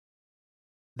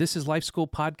This is Life School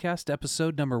Podcast,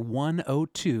 episode number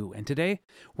 102, and today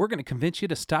we're going to convince you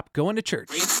to stop going to church.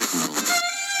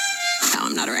 No,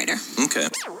 I'm not a writer. Okay.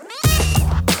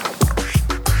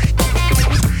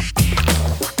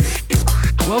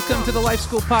 Welcome to the Life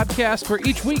School Podcast, where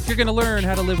each week you're going to learn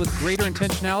how to live with greater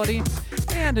intentionality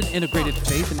and an integrated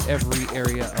faith in every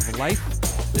area of life.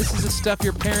 This is the stuff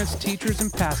your parents, teachers,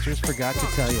 and pastors forgot to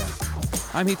tell you.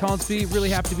 I'm Heath Hollinsby, really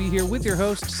happy to be here with your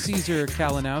host, Caesar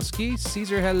Kalinowski.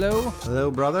 Caesar, hello. Hello,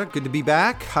 brother. Good to be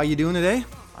back. How you doing today?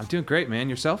 I'm doing great, man.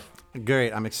 Yourself?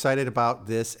 Great. I'm excited about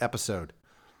this episode.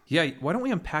 Yeah, why don't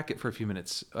we unpack it for a few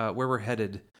minutes, where we're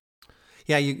headed?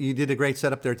 Yeah, you did a great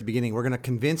setup there at the beginning. We're going to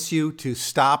convince you to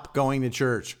stop going to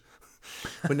church.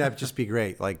 Wouldn't that just be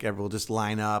great? Like, we'll just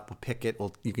line up, we'll pick it.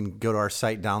 You can go to our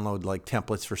site, download like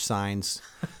templates for signs.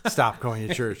 Stop going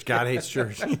to church. God hates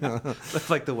church. You know?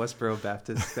 Like the Westboro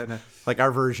Baptist kind of. Like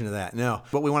our version of that. No.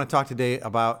 What we want to talk today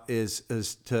about is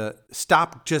to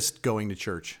stop just going to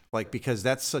church. Like, because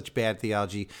that's such bad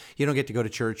theology. You don't get to go to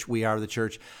church. We are the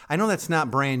church. I know that's not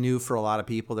brand new for a lot of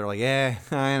people. They're like,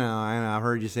 I know. I've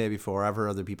heard you say it before. I've heard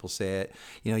other people say it.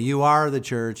 You know, you are the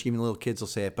church. Even little kids will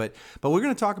say it. But we're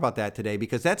going to talk about that today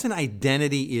because that's an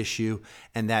identity issue,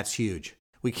 and that's huge.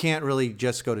 We can't really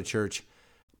just go to church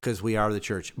because we are the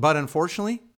church. But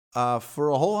unfortunately, for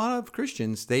a whole lot of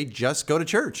Christians, they just go to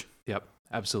church. Yep,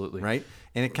 absolutely. Right?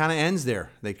 And it kind of ends there.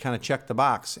 They kind of check the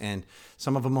box. And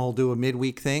some of them will do a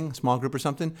midweek thing, small group or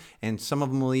something. And some of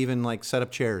them will even like set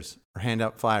up chairs or hand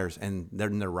out flyers, and they're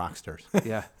rock stars.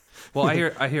 Yeah. Well,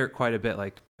 I hear it quite a bit.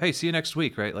 Like, hey, see you next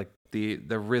week, right? Like the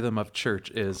rhythm of church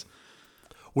is,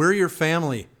 we're your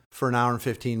family for an hour and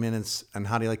 15 minutes. And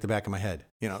how do you like the back of my head?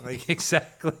 You know, like,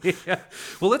 exactly. Yeah.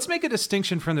 Well, let's make a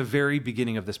distinction from the very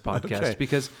beginning of this podcast, Okay.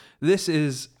 because this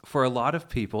is, for a lot of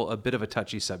people, a bit of a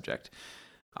touchy subject.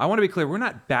 I want to be clear, we're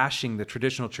not bashing the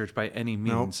traditional church by any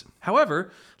means. Nope.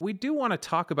 However, we do want to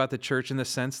talk about the church in the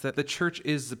sense that the church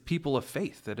is the people of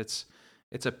faith, that it's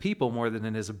a people more than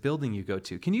it is a building you go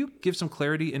to. Can you give some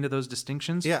clarity into those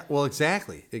distinctions? yeah, well,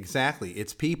 exactly.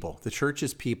 It's people. The church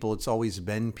is people. It's always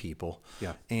been people.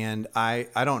 Yeah. And I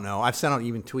don't know. I've sent out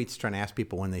even tweets trying to ask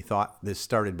people when they thought this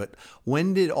started. But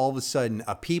when did all of a sudden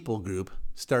a people group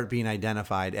start being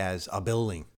identified as a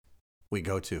building we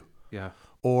go to? Yeah.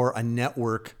 Or a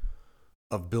network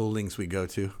of buildings we go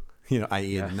to,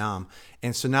 i.e. Yeah. a NAM.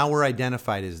 And so now we're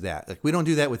identified as that. Like, we don't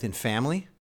do that within family,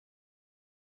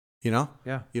 Yeah.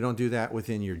 You don't do that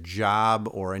within your job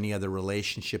or any other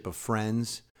relationship of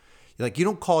friends. Like, you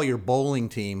don't call your bowling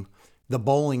team the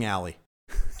bowling alley.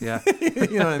 Yeah. You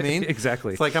know what I mean?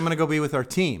 Exactly. It's like, I'm going to go be with our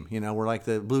team. We're like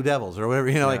the Blue Devils or whatever,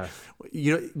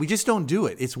 we just don't do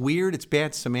it. It's weird. It's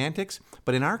bad semantics.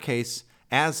 But in our case,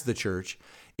 as the church,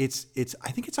 I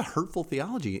think it's a hurtful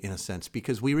theology in a sense,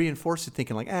 because we reinforce it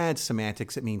thinking like, it's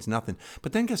semantics. It means nothing.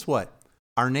 But then guess what?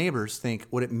 Our neighbors think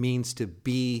what it means to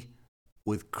be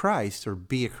with Christ or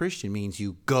be a Christian means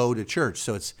you go to church.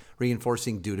 So it's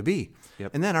reinforcing do to be.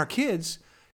 Yep. And then our kids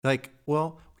like,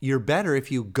 well, you're better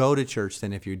if you go to church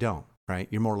than if you don't, right?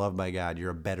 You're more loved by God.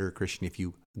 You're a better Christian if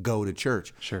you go to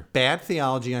church. Sure. Bad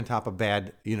theology on top of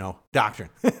bad, doctrine,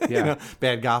 Yeah.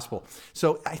 bad gospel.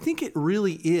 So I think it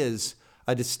really is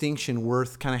a distinction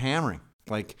worth kind of hammering.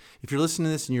 Like, if you're listening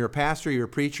to this and you're a pastor, you're a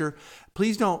preacher,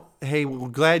 please don't, hey, we're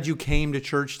glad you came to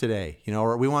church today,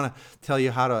 or we want to tell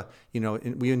you how to,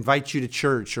 we invite you to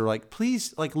church, or like,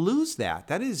 please, like, lose that.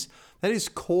 That is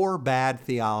core bad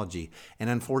theology. And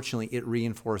unfortunately, it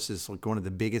reinforces like one of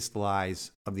the biggest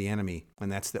lies of the enemy,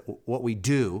 and that's that what we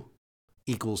do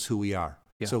equals who we are.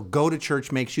 Yeah. So go to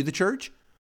church makes you the church?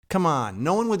 Come on.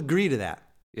 No one would agree to that.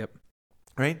 Yep.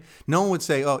 Right? No one would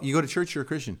say, oh, you go to church, you're a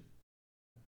Christian.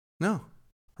 No.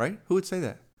 Right? Who would say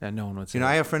that? Yeah, no one would say I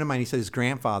that. have a friend of mine, he said his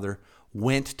grandfather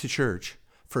went to church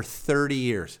for 30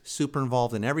 years, super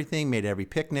involved in everything, made every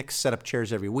picnic, set up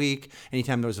chairs every week.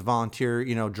 Anytime there was a volunteer,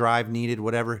 drive needed,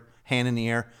 whatever, hand in the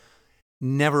air.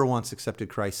 Never once accepted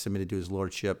Christ, submitted to his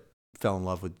lordship, fell in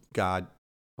love with God,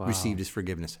 Wow. received his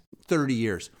forgiveness. 30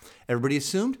 years. Everybody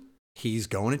assumed he's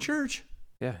going to church.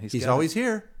 Yeah, He's got always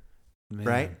here, it. Man.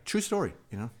 right? True story,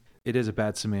 It is a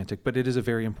bad semantic, but it is a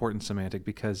very important semantic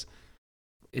because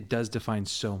it does define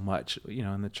so much,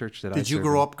 in the church that I Did you serve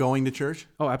grow in. up going to church?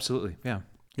 Oh, absolutely. Yeah.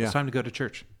 Yeah. It's time to go to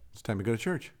church. It's time to go to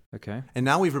church. Okay. And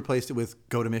now we've replaced it with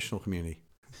go to missional community.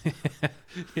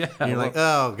 Yeah. And you're well, like,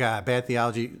 oh, God, bad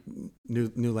theology,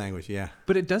 new language, yeah.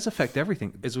 but it does affect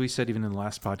everything. As we said, even in the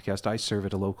last podcast, I serve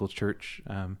at a local church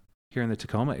here in the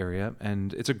Tacoma area,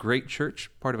 and it's a great church,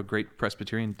 part of a great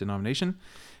Presbyterian denomination.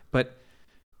 But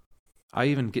I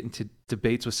even get into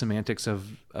debates with semantics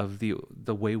of the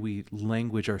way we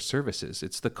language our services.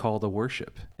 It's the call to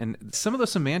worship. And some of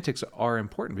those semantics are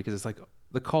important because it's like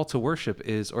the call to worship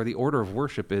is, or the order of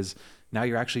worship is, now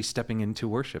you're actually stepping into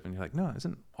worship. And you're like, no,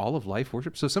 isn't all of life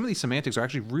worship? So some of these semantics are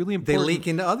actually really They important. leak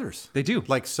into others. They do.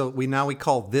 Like, so we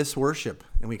call this worship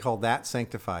and we call that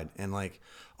sanctified. And like,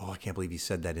 oh, I can't believe you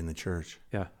said that in the church.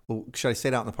 Yeah. Well, should I say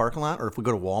it out in the parking lot? Or if we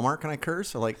go to Walmart, can I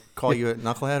curse? Or like call you a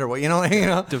knucklehead or what? You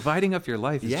know? Dividing up your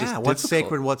life is just Yeah, what's difficult.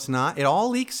 sacred, what's not. It all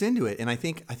leaks into it. And I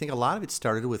think a lot of it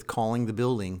started with calling the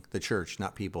building the church,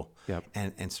 not people. Yep.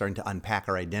 And starting to unpack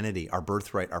our identity, our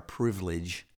birthright, our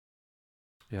privilege.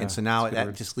 Yeah, And so now that's a good that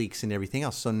word. just leaks into everything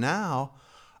else. So now,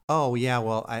 oh yeah,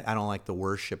 well, I don't like the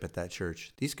worship at that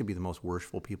church. These could be the most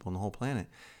worshipful people on the whole planet.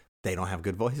 They don't have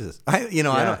good voices. I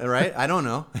don't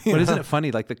know. But isn't it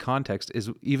funny? Like the context is,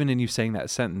 even in you saying that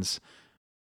sentence,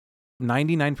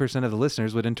 99% of the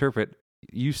listeners would interpret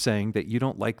you saying that you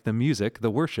don't like the music,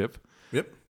 the worship, Yep.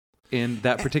 in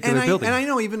that particular building. And I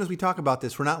know even as we talk about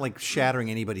this, we're not like shattering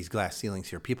anybody's glass ceilings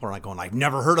here. People are like going, I've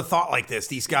never heard a thought like this.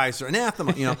 These guys are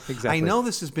anathema. You know, Exactly. I know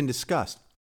this has been discussed,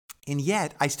 and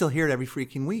yet I still hear it every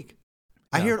freaking week.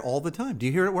 I Yeah. hear it all the time. Do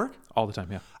you hear it at work? All the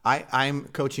time, yeah. I'm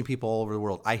coaching people all over the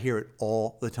world. I hear it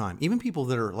all the time. Even people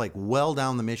that are like well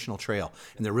down the missional trail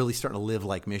and they're really starting to live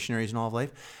like missionaries in all of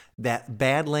life, that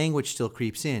bad language still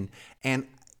creeps in. And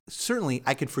certainly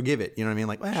I could forgive it. You know what I mean?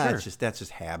 Like, well, Sure. that's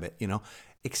just habit, you know,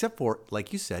 except for,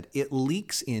 like you said, it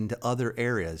leaks into other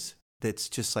areas. That's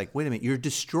just like, wait a minute, you're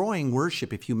destroying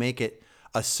worship if you make it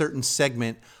a certain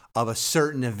segment of a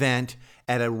certain event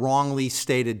at a wrongly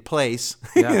stated place.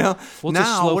 Yeah. You know? Well, it's a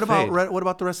Now, slow what about fade. what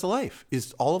about the rest of life?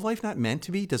 Is all of life not meant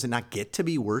to be? Does it not get to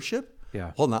be worship?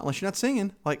 Yeah. Well, not unless you're not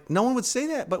singing. Like, no one would say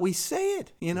that, but we say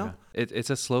it, you know? Yeah. It's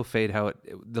a slow fade how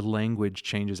the language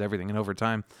changes everything. And over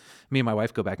time, me and my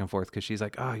wife go back and forth because she's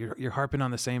like, oh, you're harping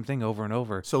on the same thing over and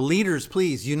over. So leaders,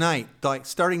 please unite. Like,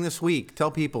 starting this week,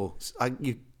 tell people,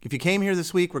 if you came here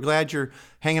this week, we're glad you're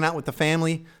hanging out with the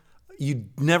family. You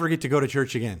never get to go to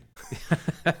church again.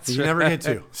 You never get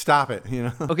to. Stop it, you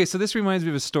know? Okay, so this reminds me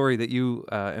of a story that you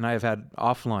and I have had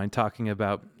offline talking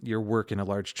about your work in a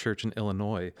large church in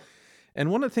Illinois. And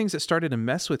one of the things that started to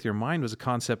mess with your mind was a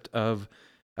concept of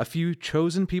a few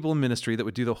chosen people in ministry that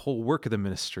would do the whole work of the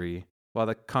ministry while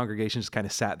the congregation just kind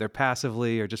of sat there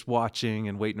passively or just watching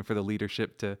and waiting for the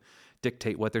leadership to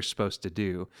dictate what they're supposed to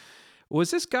do. Was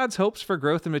this God's hopes for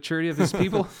growth and maturity of his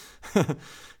people?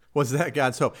 Was that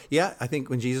God's hope? Yeah, I think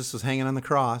when Jesus was hanging on the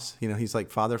cross, you know, he's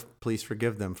like, Father, please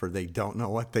forgive them, for they don't know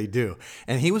what they do.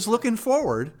 And he was looking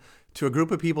forward to a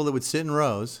group of people that would sit in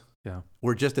rows Yeah.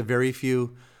 where just a very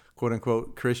few, quote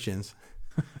unquote, Christians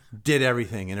did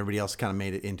everything and everybody else kind of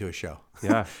made it into a show.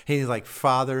 Yeah. He's like,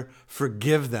 Father,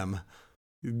 forgive them.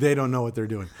 They don't know what they're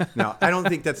doing. Now, I don't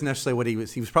think that's necessarily what he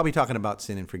was. He was probably talking about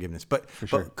sin and forgiveness. But,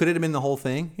 sure. but could it have been the whole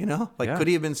thing, you know? Like, Yeah. could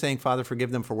he have been saying, Father,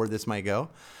 forgive them for where this might go?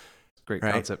 Great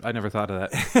Right. concept. I never thought of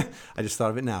that. I just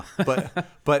thought of it now.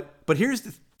 But here's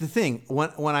the thing. When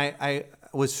I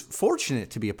was fortunate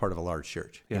to be a part of a large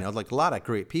church, Yeah. you know, like a lot of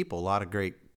great people, a lot of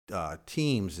great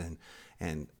teams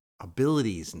and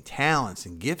abilities and talents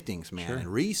and giftings, man, Sure. and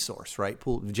resource, right?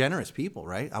 Generous people,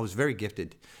 right? I was very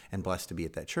gifted and blessed to be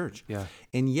at that church. Yeah.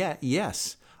 And yet,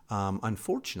 yes,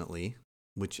 unfortunately,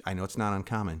 which I know it's not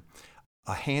uncommon,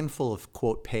 a handful of,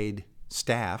 quote, paid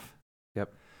staff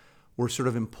Yep. were sort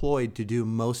of employed to do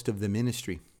most of the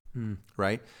ministry, Hmm.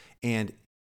 right? And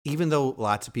even though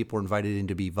lots of people were invited in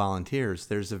to be volunteers,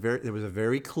 there was a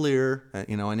very clear, and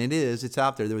it's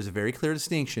out there. There was a very clear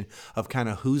distinction of kind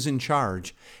of who's in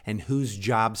charge and whose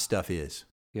job stuff is.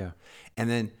 Yeah. And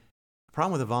then the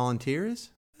problem with a volunteer is,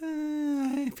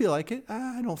 I feel like it.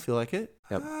 I don't feel like it.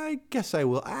 Yep. I guess I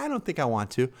will. I don't think I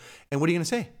want to. And what are you going to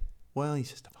say? Well,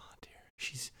 he's just a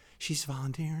volunteer. She's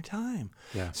volunteering her time.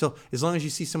 Yeah. So as long as you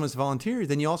see someone's volunteer,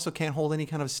 then you also can't hold any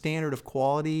kind of standard of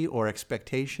quality or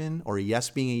expectation or a yes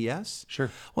being a yes. Sure.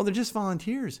 Well, they're just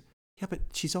volunteers. Yeah, but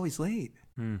she's always late.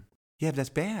 Yeah, that's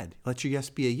bad. Let your yes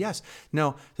be a yes.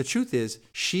 No, the truth is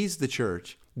she's the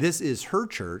church. This is her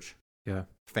church, Yeah.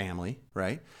 family,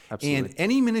 right? Absolutely. And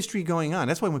any ministry going on.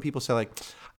 That's why when people say like,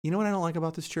 you know what I don't like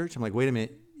about this church? I'm like, wait a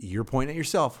minute. You're pointing at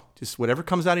yourself. Just whatever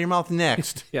comes out of your mouth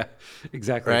next. Yeah.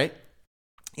 Exactly. Right?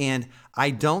 And I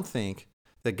don't think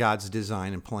that God's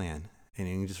design and plan, and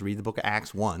you can just read the book of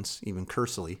Acts once, even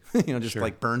cursily, just Sure.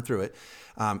 like burn through it.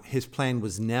 His plan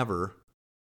was never,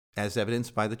 as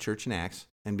evidenced by the church in Acts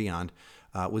and beyond,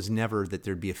 was never that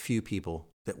there'd be a few people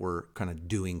that were kind of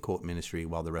doing, quote, ministry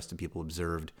while the rest of people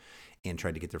observed and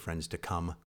tried to get their friends to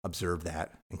come observe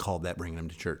that and called that bringing them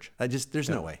to church. There's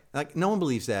no way. Like, no one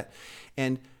believes that.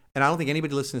 And And I don't think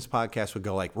anybody listening to this podcast would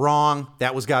go like, wrong,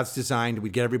 that was God's design,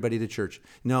 we'd get everybody to church.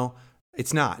 No,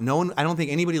 it's not. No one, I don't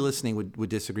think anybody listening would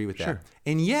disagree with that. Sure.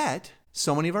 And yet,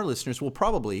 so many of our listeners will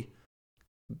probably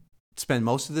spend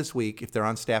most of this week, if they're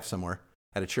on staff somewhere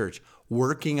at a church,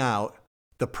 working out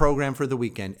the program for the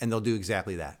weekend, and they'll do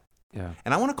exactly that. Yeah.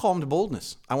 And I want to call them to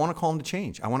boldness. I want to call them to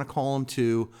change. I want to call them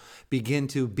to begin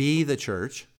to be the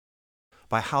church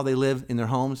by how they live in their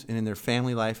homes and in their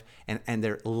family life and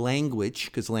their language,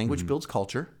 because language builds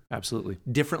culture. Absolutely.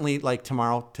 Differently, like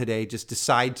tomorrow, today, just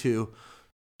decide to,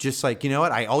 just like, you know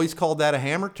what, I always called that a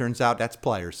hammer. Turns out that's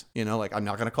pliers. You know, like I'm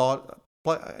not going to call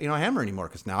it, a hammer anymore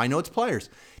because now I know it's pliers.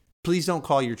 Please don't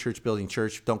call your church building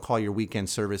church. Don't call your weekend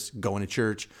service going to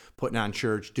church, putting on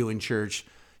church, doing church.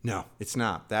 No, it's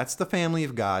not. That's the family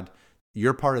of God.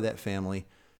 You're part of that family.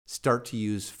 Start to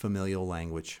use familial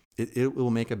language. It will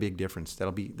make a big difference.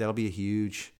 That'll be a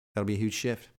huge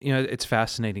shift. You know, it's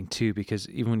fascinating too, because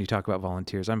even when you talk about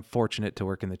volunteers, I'm fortunate to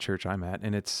work in the church I'm at,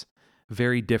 and it's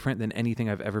very different than anything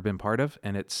I've ever been part of.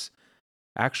 And it's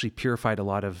actually purified a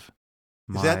lot of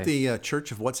Is that the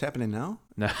Church of What's Happening Now?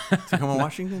 No. Tacoma,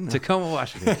 Washington? No. Tacoma,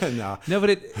 Washington. No, but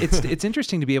it's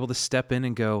interesting to be able to step in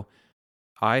and go,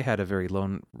 I had a very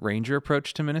Lone Ranger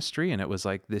approach to ministry, and it was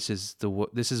like, this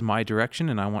is my direction,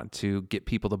 and I want to get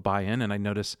people to buy in. And I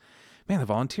notice, man, the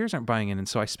volunteers aren't buying in. And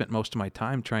so I spent most of my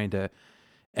time trying to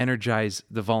energize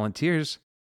the volunteers,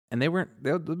 and they'll be excited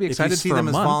for a month. If you see them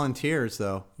as volunteers,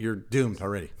 though, you're doomed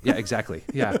already. Yeah, exactly.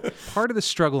 Yeah. Part of the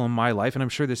struggle in my life, and I'm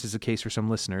sure this is the case for some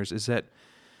listeners, is that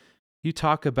you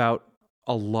talk about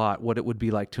a lot what it would be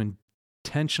like to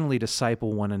intentionally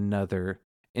disciple one another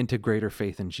into greater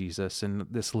faith in Jesus and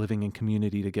this living in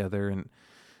community together and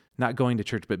not going to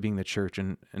church, but being the church.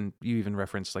 And you even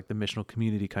referenced like the missional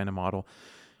community kind of model.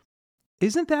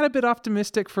 Isn't that a bit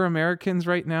optimistic for Americans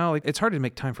right now? Like, it's hard to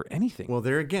make time for anything. Well,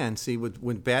 there again, see,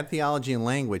 with bad theology and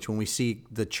language, when we see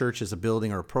the church as a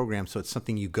building or a program, so it's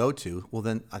something you go to, well,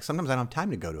 then sometimes I don't have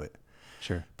time to go to it.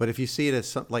 Sure. But if you see it as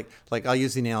something like I'll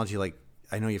use the analogy, like,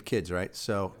 I know you have kids, right?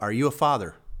 So are you a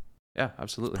father? Yeah,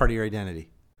 absolutely. It's part of your identity.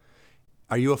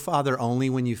 Are you a father only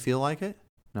when you feel like it?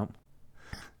 No.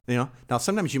 You know, now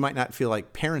sometimes you might not feel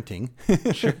like parenting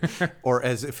or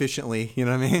as efficiently, you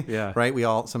know what I mean? Yeah. Right? We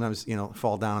all sometimes,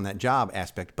 fall down on that job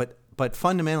aspect. But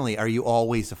fundamentally, are you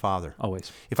always a father?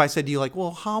 Always. If I said to you, like,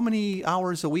 well, how many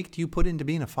hours a week do you put into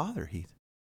being a father, Heath?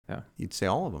 Yeah. You'd say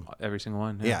all of them. Every single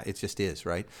one. Yeah, it just is,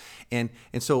 right? And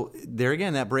so there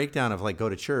again, that breakdown of like go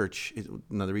to church,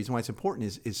 another reason why it's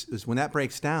important is when that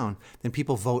breaks down, then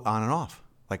people vote on and off.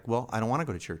 Like, well, I don't want to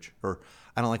go to church, or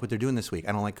I don't like what they're doing this week.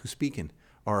 I don't like who's speaking.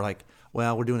 Or like,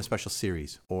 well, we're doing a special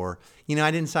series. Or,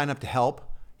 I didn't sign up to help,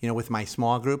 with my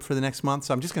small group for the next month,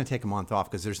 so I'm just going to take a month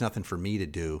off because there's nothing for me to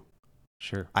do.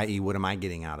 Sure. I.e., what am I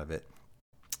getting out of it?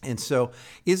 And so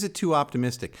is it too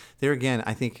optimistic? There again,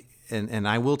 I think, and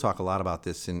I will talk a lot about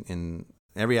this in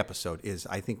every episode, is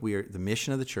I think the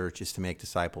mission of the church is to make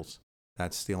disciples.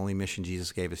 That's the only mission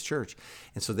Jesus gave his church.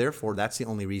 And so therefore, that's the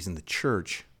only reason the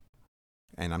church,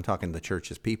 and I'm talking the church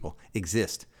as people,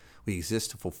 exist. We exist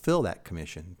to fulfill that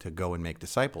commission, to go and make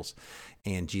disciples.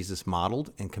 And Jesus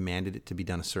modeled and commanded it to be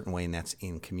done a certain way, and that's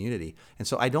in community. And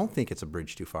so I don't think it's a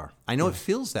bridge too far. I know it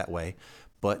feels that way,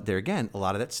 but there again, a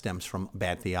lot of that stems from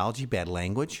bad theology, bad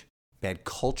language, bad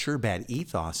culture, bad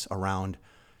ethos around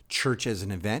church as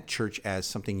an event, church as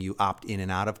something you opt in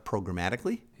and out of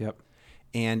programmatically. Yep.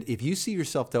 And if you see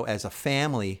yourself, though, as a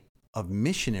family of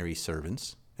missionary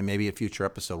servants, and maybe a future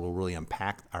episode will really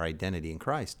unpack our identity in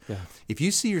Christ. Yeah. If you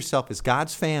see yourself as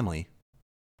God's family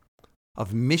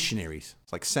of missionaries,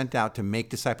 it's like sent out to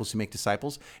make disciples who make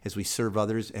disciples, as we serve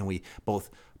others and we both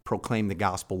proclaim the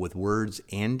gospel with words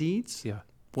and deeds. Yeah.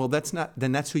 Well,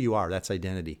 that's who you are. That's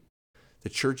identity. The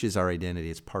church is our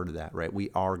identity. It's part of that, right? We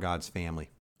are God's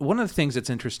family. One of the things that's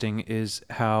interesting is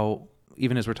how,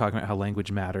 even as we're talking about how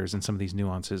language matters and some of these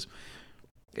nuances,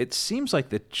 it seems like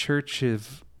the church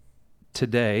of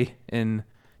today in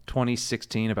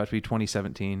 2016, about to be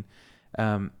 2017.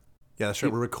 Yeah, that's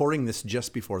right. We're recording this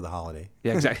just before the holiday.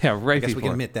 Yeah, exactly. Yeah, right. I guess before. we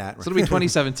can admit that. So it'll be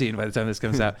 2017 by the time this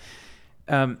comes out.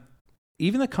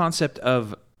 Even the concept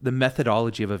of the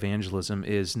methodology of evangelism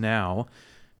is now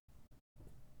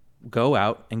go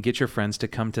out and get your friends to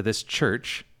come to this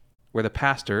church where the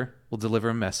pastor will deliver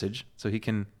a message so he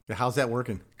can... How's that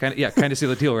working? Kind of seal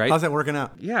the deal, right? How's that working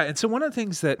out? Yeah, and so one of the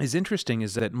things that is interesting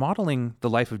is that modeling the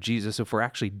life of Jesus, if we're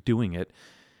actually doing it,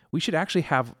 we should actually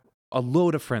have a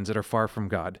load of friends that are far from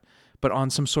God, but on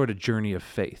some sort of journey of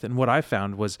faith. And what I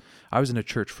found was I was in a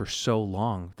church for so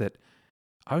long that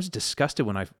I was disgusted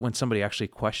when somebody actually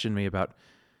questioned me about,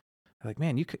 like,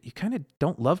 man, you kind of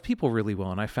don't love people really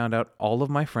well. And I found out all of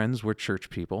my friends were church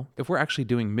people. If we're actually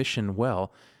doing mission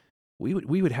well,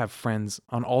 we would have friends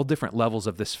on all different levels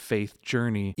of this faith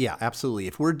journey. Yeah, absolutely.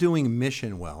 If we're doing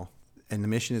mission well, and the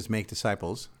mission is make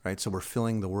disciples, right? So we're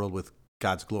filling the world with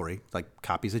God's glory, like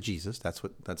copies of Jesus. That's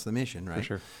the mission, right? For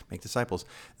sure. Make disciples.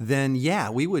 Then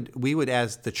yeah, we would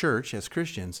as the church, as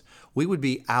Christians, we would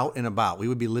be out and about. We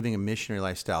would be living a missionary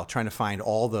lifestyle, trying to find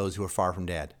all those who are far from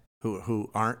dad,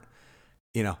 who aren't,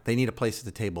 they need a place at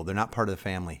the table. They're not part of the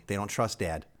family. They don't trust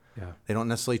dad. Yeah. They don't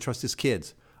necessarily trust his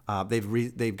kids.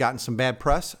 They've gotten some bad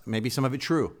press, maybe some of it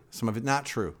true, some of it not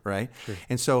true, right? Sure.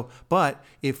 And so, but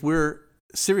if we're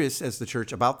serious as the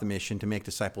church about the mission to make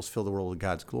disciples fill the world with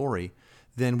God's glory,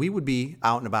 then we would be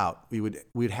out and about.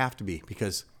 We'd have to be,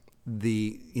 because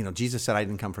Jesus said, I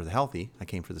didn't come for the healthy, I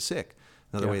came for the sick.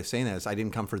 Another way of saying that is I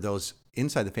didn't come for those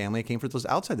inside the family, I came for those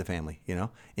outside the family,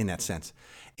 in that sense.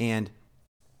 And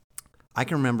I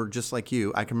can remember, just like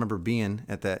you, I can remember being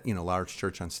at that, large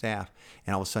church on staff,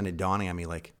 and all of a sudden it dawning on me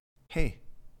like, hey,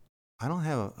 I don't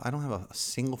have a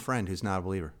single friend who's not a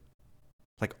believer.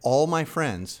 Like, all my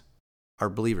friends are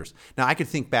believers. Now I could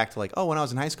think back to when I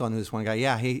was in high school, I knew this one guy.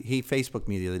 Yeah, he Facebooked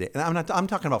me the other day, and I'm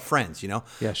talking about friends. Yeah,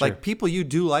 sure. Like people you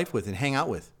do life with and hang out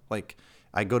with. Like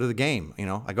I go to the game.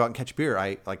 I go out and catch beer.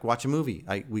 I watch a movie.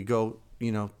 We go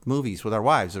movies with our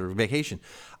wives or vacation.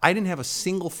 I didn't have a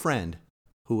single friend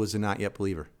who was a not yet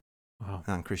believer,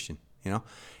 non-Christian.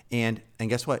 And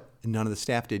guess what? None of the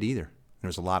staff did either. There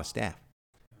was a lot of staff,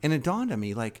 and it dawned on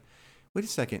me like, wait a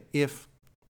second, if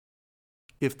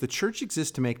the church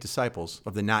exists to make disciples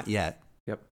of the not yet,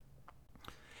 yep,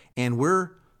 and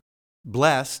we're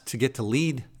blessed to get to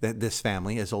lead this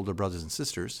family as older brothers and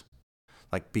sisters,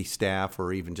 like be staff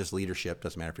or even just leadership,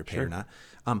 doesn't matter if you're paid or not,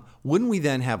 wouldn't we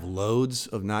then have loads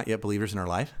of not yet believers in our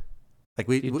life? Like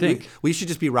we should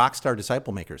just be rock star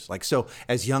disciple makers. Like, so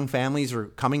as young families are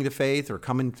coming to faith or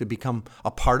coming to become a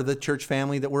part of the church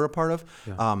family that we're a part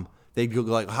of, they'd go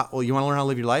like, well, you want to learn how to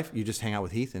live your life? You just hang out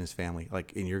with Heath and his family.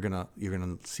 Like, and you're gonna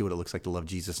see what it looks like to love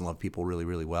Jesus and love people really,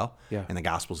 really well. Yeah. And the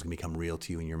gospel's gonna become real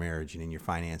to you in your marriage and in your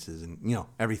finances and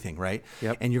everything, right?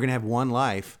 Yep. And you're gonna have one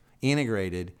life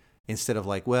integrated instead of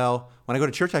like, well, when I go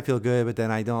to church I feel good, but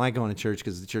then I don't like going to church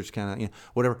because the church kind of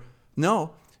whatever.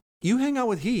 No, you hang out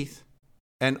with Heath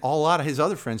and a lot of his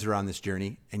other friends are on this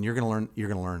journey, and you're going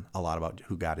to learn a lot about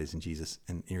who God is in Jesus,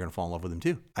 and you're going to fall in love with him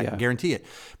too. I can guarantee it.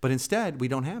 But instead, we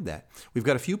don't have that. We've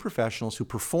got a few professionals who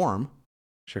perform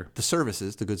the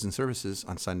services, the goods and services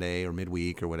on Sunday or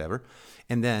midweek or whatever,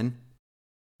 and then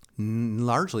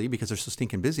largely because they're so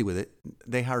stinking busy with it,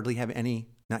 they hardly have any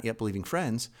not yet believing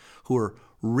friends who are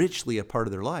richly a part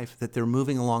of their life, that they're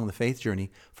moving along the faith journey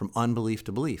from unbelief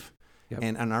to belief. Yep.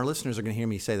 And our listeners are going to hear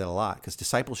me say that a lot, because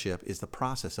discipleship is the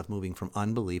process of moving from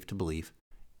unbelief to belief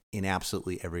in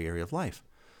absolutely every area of life.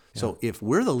 Yep. So if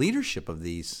we're the leadership of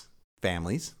these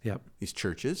families, these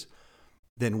churches,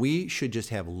 then we should just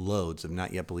have loads of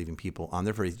not yet believing people on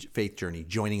their faith journey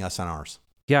joining us on ours.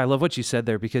 Yeah, I love what you said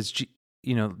there, because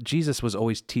Jesus was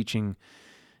always teaching.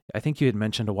 I think you had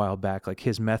mentioned a while back, like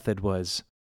his method was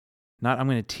not, I'm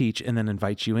going to teach and then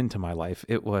invite you into my life.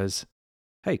 It was,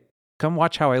 hey, come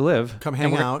watch how I live. Come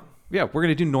hang out. Yeah, we're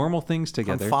going to do normal things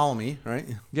together. Come follow me, right?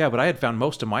 Yeah, but I had found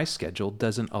most of my schedule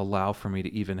doesn't allow for me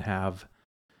to even have,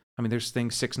 there's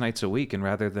things 6 nights a week, and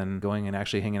rather than going and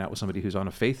actually hanging out with somebody who's on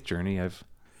a faith journey,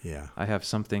 I have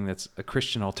something that's a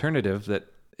Christian alternative that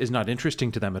is not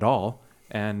interesting to them at all.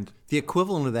 And the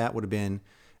equivalent of that would have been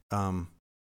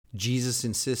Jesus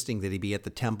insisting that he be at the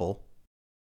temple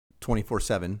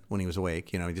 24/7 when he was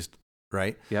awake, just,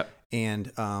 right? Yep.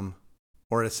 And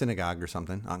or at a synagogue or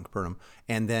something on Capernaum,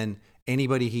 and then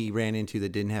anybody he ran into that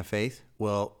didn't have faith,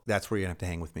 well, that's where you're going to have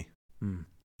to hang with me.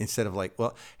 Instead of like,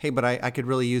 well, hey, but I could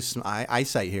really use some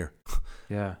eyesight here.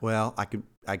 Yeah. Well,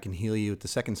 I can heal you at the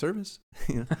second service,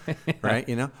 right?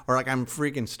 Or like, I'm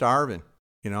freaking starving.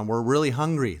 We're really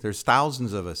hungry. There's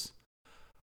thousands of us.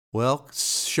 Well,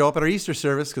 show up at our Easter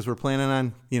service because we're planning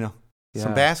on,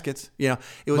 some baskets. It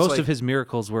was most of his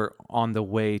miracles were on the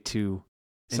way to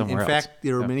somewhere else. In fact,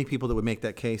 there are Yep. many people that would make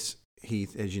that case,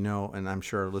 Heath, as you know, and I'm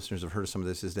sure our listeners have heard of some of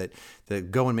this, is that the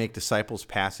go and make disciples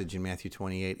passage in Matthew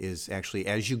 28 is actually,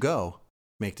 as you go,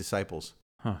 make disciples.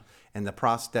 Huh. And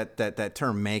that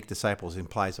term, make disciples,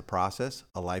 implies a process,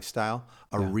 a lifestyle,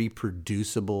 a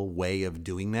reproducible way of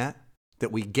doing that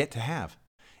we get to have.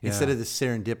 Instead of this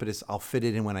serendipitous, I'll fit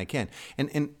it in when I can.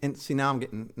 And see, now I'm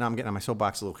getting on my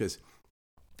soapbox a little,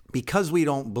 because we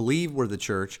don't believe we're the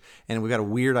church, and we've got a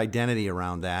weird identity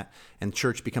around that, and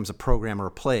church becomes a program or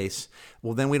a place,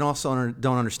 well, then we also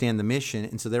don't understand the mission,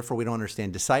 and so therefore we don't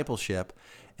understand discipleship,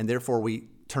 and therefore we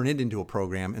turn it into a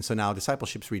program. And so now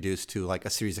discipleship's reduced to like a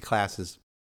series of classes,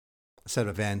 a set of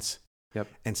events,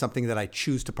 and something that I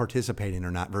choose to participate in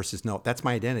or not versus no, that's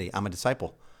my identity. I'm a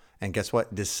disciple. And guess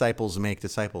what? Disciples make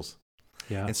disciples.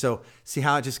 Yeah. And so see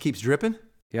how it just keeps dripping?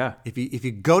 Yeah. If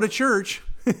you go to church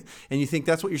and you think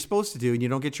that's what you're supposed to do and you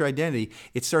don't get your identity,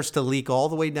 it starts to leak all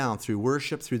the way down through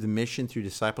worship, through the mission, through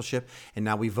discipleship. And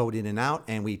now we vote in and out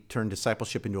and we turn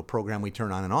discipleship into a program we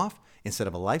turn on and off instead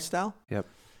of a lifestyle. Yep.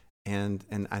 And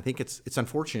I think it's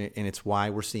unfortunate, and it's why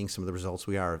we're seeing some of the results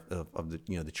we are of the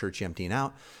the church emptying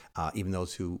out. Even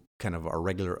those who kind of are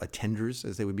regular attenders,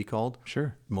 as they would be called.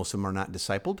 Sure. Most of them are not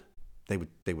discipled. They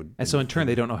would. And so in turn,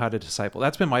 they don't know how to disciple.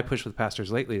 That's been my push with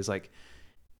pastors lately. Is like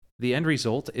the end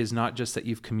result is not just that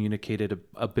you've communicated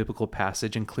a biblical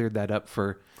passage and cleared that up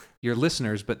for your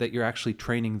listeners, but that you're actually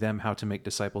training them how to make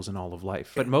disciples in all of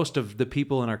life. But most of the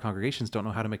people in our congregations don't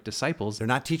know how to make disciples. They're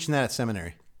not teaching that at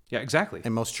seminary. Yeah, exactly.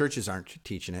 And most churches aren't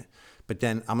teaching it. But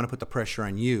then I'm going to put the pressure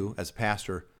on you as a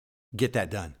pastor, get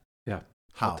that done. Yeah.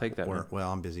 How? I'll take that.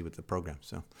 Well, I'm busy with the program,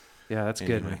 so. Yeah, that's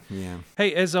anyway, good, man. Yeah.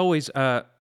 Hey, as always,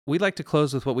 we like to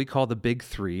close with what we call the big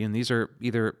three. And these are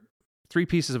either 3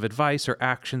 pieces of advice or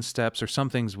action steps or some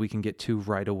things we can get to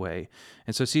right away.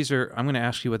 And so, Caesar, I'm going to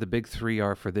ask you what the big 3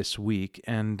 are for this week.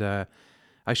 And I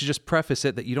should just preface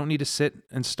it that you don't need to sit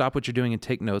and stop what you're doing and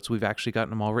take notes. We've actually gotten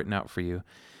them all written out for you.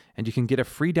 And you can get a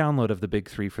free download of the big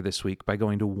 3 for this week by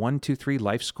going to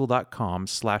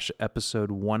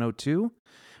 123lifeschool.com/episode 102.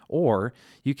 Or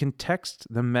you can text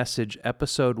the message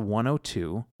episode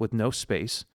 102 with no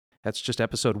space. That's just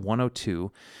episode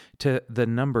 102 to the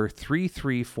number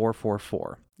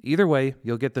 33444. Either way,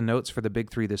 you'll get the notes for the big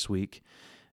 3 this week.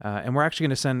 And we're actually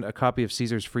going to send a copy of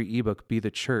Caesar's free ebook, Be the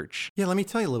Church. Yeah, let me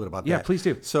tell you a little bit about that. Yeah, please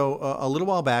do. So a little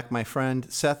while back, my friend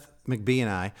Seth McBee and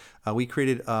I, we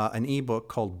created an ebook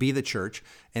called Be the Church,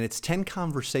 and it's 10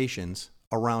 conversations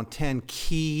around 10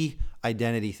 key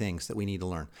identity things that we need to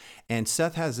learn. And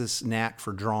Seth has this knack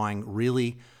for drawing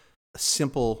really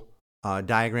simple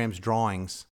diagrams,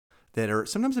 drawings that are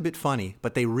sometimes a bit funny,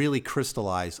 but they really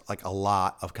crystallize like a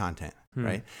lot of content,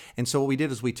 right? And so what we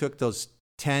did is we took those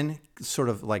 10 sort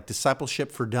of like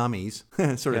discipleship for dummies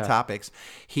sort of topics.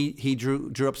 He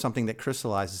drew up something that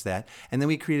crystallizes that. And then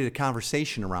we created a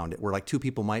conversation around it where like 2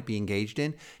 people might be engaged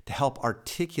in to help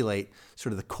articulate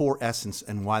sort of the core essence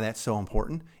and why that's so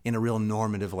important in a real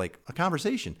normative, like a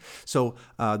conversation. So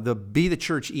the Be the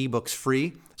Church ebook's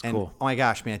free. And cool. Oh my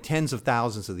gosh, man, tens of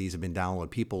thousands of these have been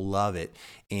downloaded. People love it.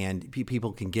 And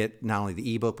people can get not only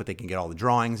the ebook, but they can get all the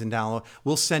drawings and download.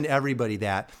 We'll send everybody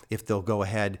that if they'll go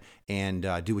ahead and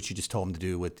do what you just told them to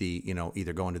do with the,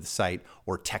 either going to the site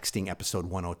or texting episode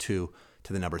 102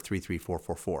 to the number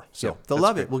 33444. So they'll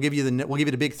love it. We'll give you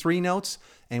the big 3 notes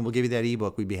and we'll give you that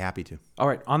ebook. We'd be happy to. All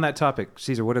right. On that topic,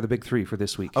 Caesar, what are the big 3 for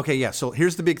this week? Okay. Yeah. So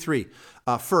here's the big 3.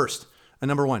 First,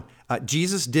 number 1,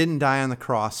 Jesus didn't die on the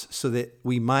cross so that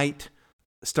we might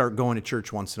start going to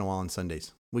church once in a while on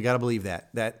Sundays. We got to believe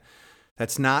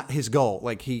that's not his goal.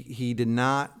 Like he did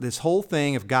not, this whole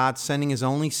thing of God sending his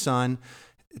only son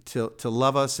to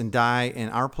love us and die in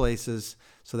our places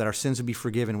so that our sins would be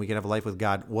forgiven, we could have a life with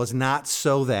God, was not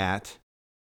so that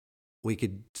we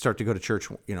could start to go to church,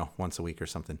 once a week or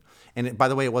something. And by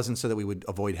the way, it wasn't so that we would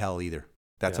avoid hell either.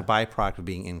 That's a byproduct of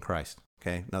being in Christ.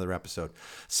 Okay, another episode.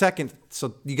 Second,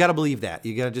 so you got to believe that.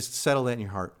 You got to just settle that in your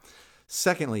heart.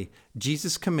 Secondly,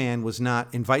 Jesus' command was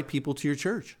not invite people to your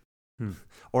church,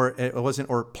 or it wasn't,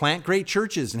 or plant great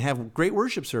churches and have great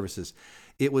worship services.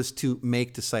 It was to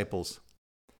make disciples.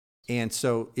 And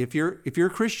so, if you're a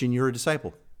Christian, you're a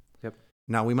disciple. Yep.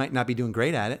 Now we might not be doing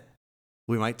great at it.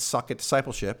 We might suck at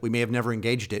discipleship. We may have never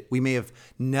engaged it. We may have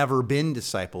never been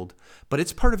discipled, but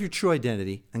it's part of your true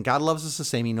identity. And God loves us the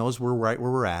same. He knows we're right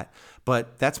where we're at.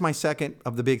 But that's my second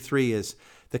of the big 3 is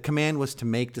the command was to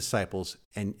make disciples,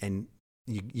 and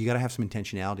you got to have some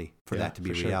intentionality for that to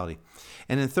be a reality.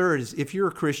 And then third is if you're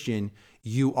a Christian,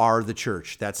 you are the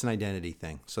church. That's an identity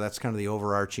thing. So that's kind of the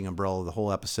overarching umbrella of the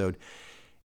whole episode.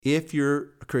 If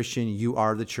you're a Christian, you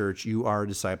are the church. You are a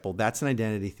disciple. That's an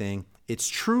identity thing. It's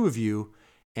true of you,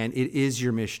 and it is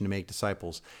your mission to make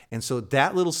disciples. And so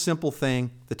that little simple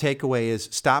thing, the takeaway is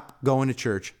stop going to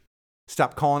church.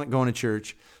 Stop calling it going to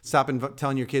church. Stop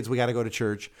telling your kids we got to go to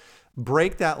church.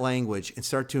 Break that language and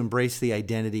start to embrace the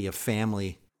identity of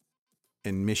family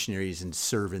and missionaries and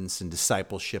servants and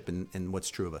discipleship and what's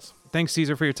true of us. Thanks,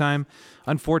 Caesar, for your time.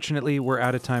 Unfortunately, we're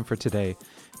out of time for today.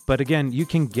 But again, you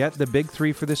can get the big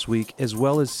 3 for this week, as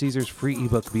well as Caesar's free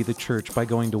ebook, Be the Church, by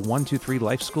going to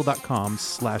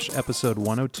 123lifeschool.com/episode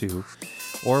 102,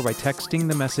 or by texting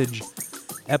the message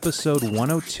episode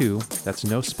 102, that's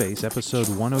no space, episode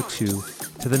 102,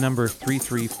 to the number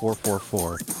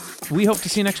 33444. We hope to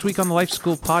see you next week on the Life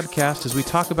School Podcast as we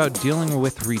talk about dealing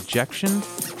with rejection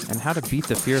and how to beat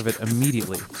the fear of it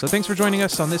immediately. So thanks for joining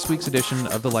us on this week's edition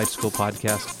of the Life School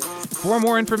Podcast. For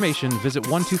more information, visit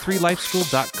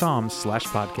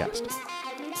 123lifeschool.com/podcast.